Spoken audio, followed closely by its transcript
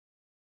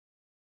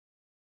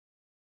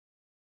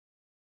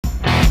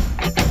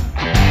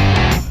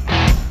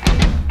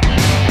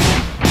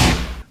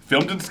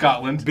Filmed in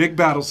Scotland. Big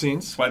battle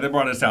scenes. That's why they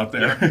brought us out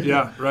there.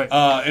 Yeah, right.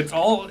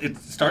 It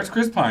stars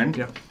Chris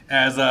Pine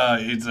as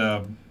it's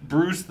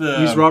Bruce the.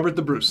 He's Robert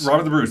the Bruce.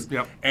 Robert the Bruce.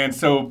 Yep. And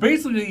so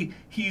basically,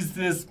 he's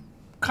this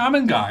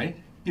common guy.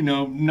 You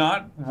know,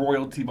 not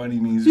royalty by any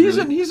means. He's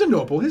a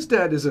noble. His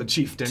dad is a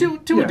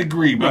chieftain. To a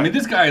degree, but I mean,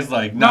 this guy is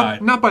like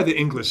not by the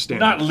English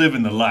standard. Not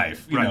living the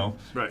life, you know.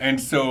 Right. And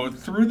so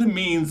through the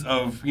means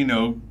of, you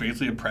know,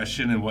 basically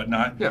oppression and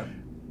whatnot,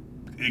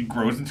 it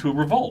grows into a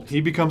revolt. He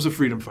becomes a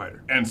freedom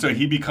fighter. And so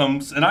he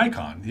becomes an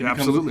icon.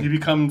 Absolutely. He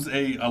becomes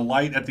a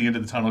light at the end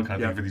of the tunnel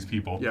kind of thing for these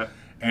people. Yeah.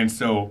 And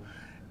so,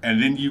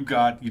 and then you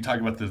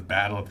talk about this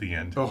battle at the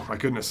end. Oh, my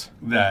goodness.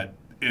 That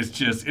is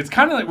just, it's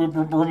kind of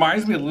like,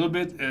 reminds me a little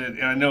bit,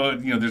 and I know,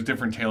 you know, there's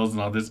different tales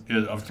and all this,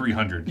 of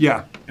 300.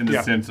 Yeah. In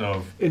the sense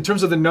of. In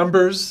terms of the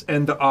numbers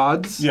and the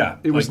odds. Yeah.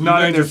 It was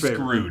not in their favor.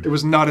 Screwed. It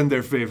was not in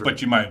their favor.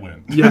 But you might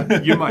win.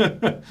 Yeah, you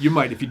might. You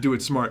might if you do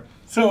it smart.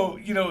 So,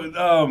 you know,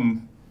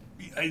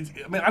 I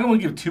mean, I don't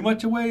want to give too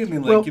much away. I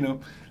mean, like, you know.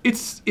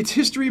 It's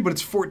history, but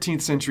it's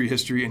 14th century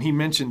history, and he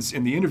mentions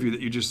in the interview that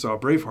you just saw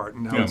Braveheart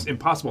and how it's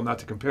impossible not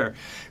to compare.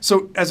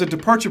 So as a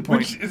departure point...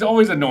 Which is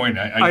always annoying,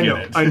 I get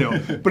it. I know.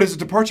 But as a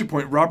departure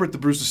point, Robert the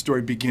Bruce's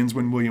story begins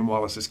when William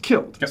Wallace is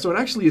killed. Yep. So it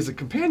actually is a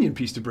companion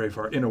piece to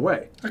Braveheart in a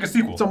way. Like a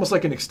sequel. It's almost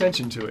like an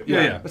extension to it.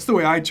 Yeah. That's the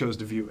way I chose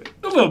to view it.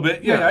 A little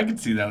bit, yeah. I can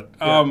see that.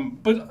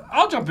 But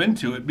I'll jump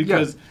into it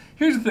because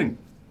here's the thing.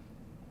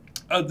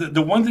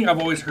 The one thing I've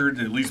always heard,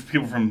 at least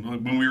people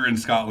from when we were in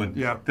Scotland,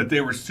 that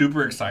they were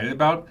super excited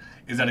about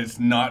is that it's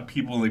not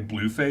people like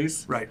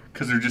blueface. Right.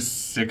 Because they're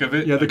just sick of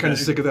it. Yeah, they're kind of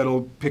sick of that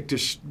old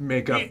Pictish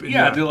makeup.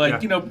 They're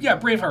like, you know,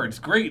 Braveheart's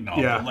great and all,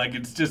 but like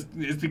it's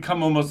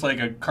become almost like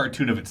a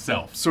cartoon of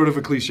itself. Sort of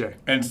a cliche.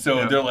 And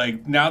so they're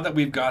like, now that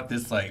we've got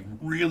this like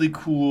really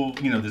cool,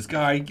 you know, this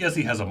guy, yes,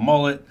 he has a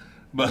mullet.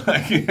 But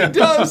like, he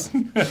does.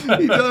 He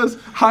does.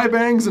 High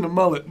bangs and a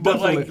mullet.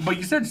 But like, but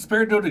you said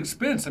spared no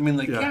expense. I mean,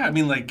 like, I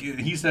mean, like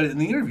he said it in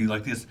the interview,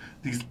 like these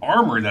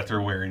armor that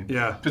they're wearing.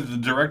 Yeah. Because the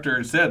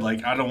director said,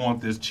 like, I don't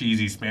want this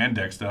cheesy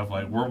spandex stuff.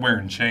 Like, we're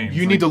wearing chains.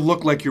 You need to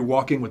look like you're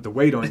walking with the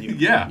weight on you.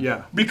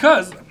 Yeah.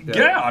 Because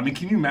I mean,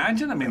 can you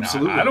imagine? I mean,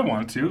 absolutely. I don't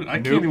want to. I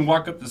can't even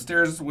walk up the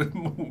stairs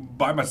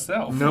by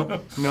myself. No.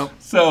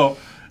 So,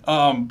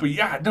 but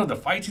yeah, no, the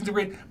fight scenes are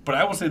great. But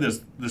I will say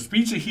this: the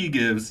speech that he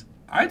gives.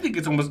 I think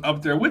it's almost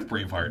up there with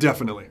Braveheart.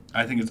 Definitely.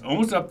 I think it's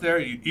almost up there,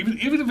 even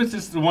if it's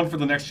just the one for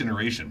the next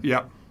generation.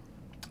 Yeah.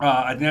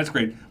 I think that's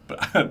great.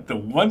 But the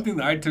one thing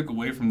that I took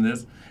away from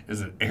this is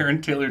that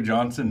Aaron Taylor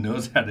Johnson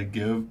knows how to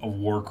give a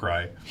war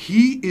cry.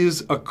 He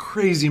is a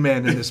crazy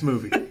man in this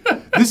movie.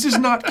 This is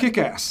not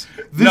Kick-Ass.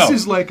 This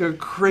is like a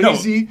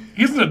crazy... No,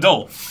 he's an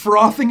adult.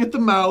 Frothing at the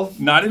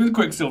mouth. Not even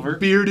Quicksilver.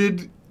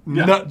 Bearded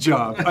nut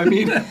job. I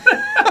mean,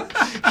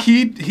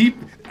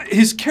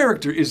 his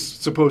character is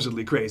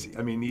supposedly crazy.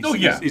 I mean,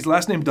 his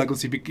last name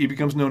Douglas. He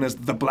becomes known as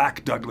the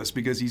Black Douglas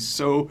because he's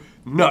so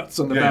nuts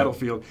on the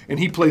battlefield, and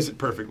he plays it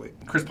perfectly.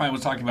 Chris Pine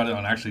was talking about it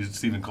on actually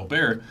Stephen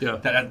Colbert.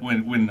 That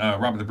when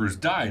Robert the Bruce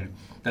died,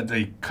 that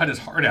they cut his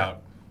heart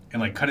out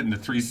and like cut it into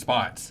 3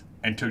 spots.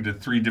 And took to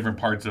 3 different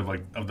parts of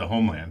the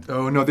homeland.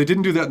 Oh no, they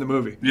didn't do that in the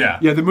movie. Yeah,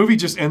 the movie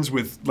just ends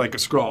with like a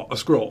scroll.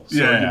 So you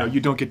know you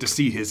don't get to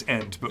see his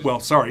end. But well,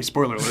 sorry,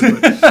 spoiler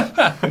alert.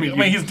 But, I mean,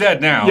 he's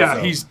dead now. Yeah,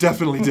 so. He's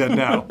definitely dead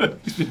now.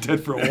 He's been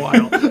dead for a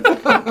while.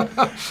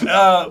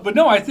 But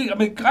no, I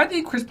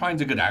think Chris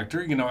Pine's a good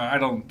actor. You know, I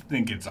don't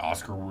think it's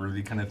Oscar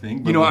worthy kind of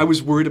thing. You know, I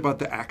was worried about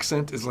the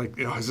accent. Is like,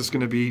 is this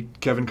going to be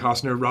Kevin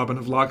Costner, Robin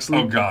of Locksley?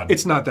 Oh God,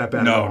 it's not that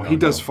bad. No, he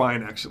does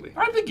fine actually.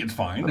 I think it's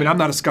fine. I mean, I'm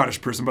not a Scottish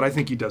person, but I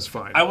think he does fine.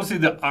 I will say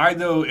that I,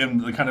 though, am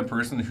the kind of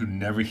person who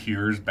never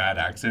hears bad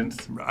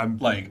accents.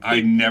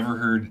 I never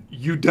heard...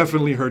 You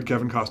definitely heard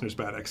Kevin Costner's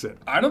bad accent.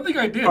 I don't think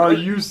I did. Are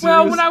you serious?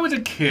 Well, when I was a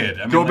kid.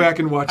 I mean, Go back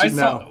and watch it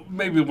now.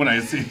 Maybe when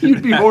I see...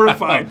 You'd be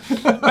horrified.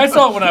 I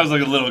saw it when I was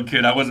like a little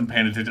kid. I wasn't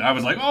paying attention. I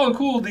was like, oh,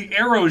 cool, the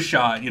arrow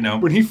shot, you know.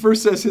 When he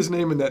first says his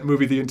name in that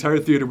movie, the entire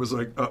theater was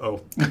like,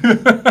 uh-oh.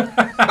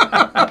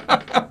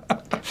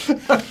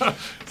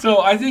 So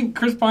I think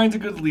Chris Pine's a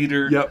good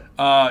leader. Yep.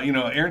 You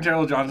know, Aaron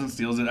Taylor Johnson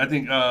steals it. I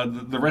think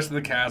the rest of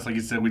the cast, like you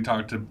said, we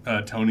talked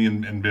to Tony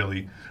and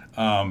Billy.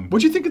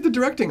 What'd you think of the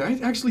directing? I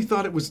actually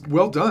thought it was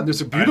well done.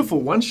 There's a beautiful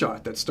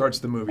one-shot that starts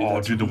the movie.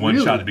 Oh, dude, the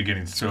one-shot at the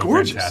beginning is so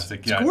gorgeous.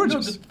 Fantastic. It's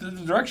gorgeous. No,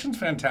 the direction's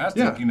fantastic.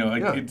 Yeah. You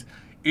know,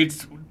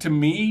 it's to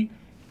me,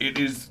 it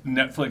is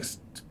Netflix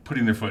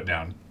putting their foot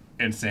down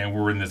and saying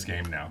we're in this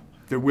game now.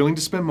 They're willing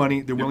to spend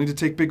money. They're willing to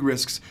take big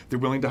risks. They're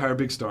willing to hire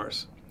big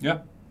stars.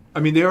 Yeah. I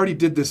mean, they already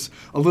did this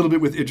a little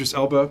bit with Idris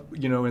Elba,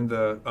 you know, in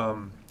the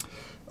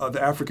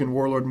African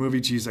warlord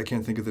movie. Geez, I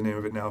can't think of the name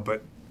of it now,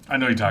 but I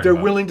know you're talking about.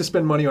 They're willing to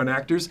spend money on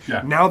actors.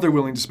 Yeah. Now they're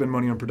willing to spend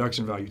money on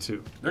production value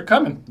too. They're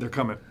coming. They're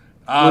coming.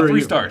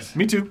 3 stars.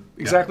 Me too.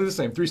 Exactly the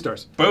same. 3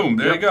 stars. Boom.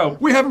 There you go.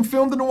 We haven't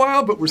filmed in a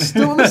while, but we're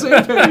still on the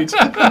same page.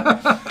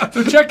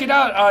 So check it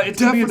out.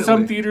 It's going to be in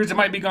some theaters. It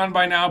might be gone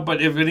by now,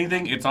 but if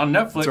anything, it's on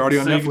Netflix. It's already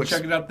on Netflix. You can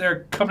check it out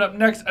there. Coming up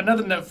next,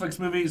 another Netflix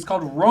movie. It's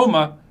called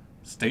Roma.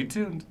 Stay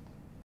tuned.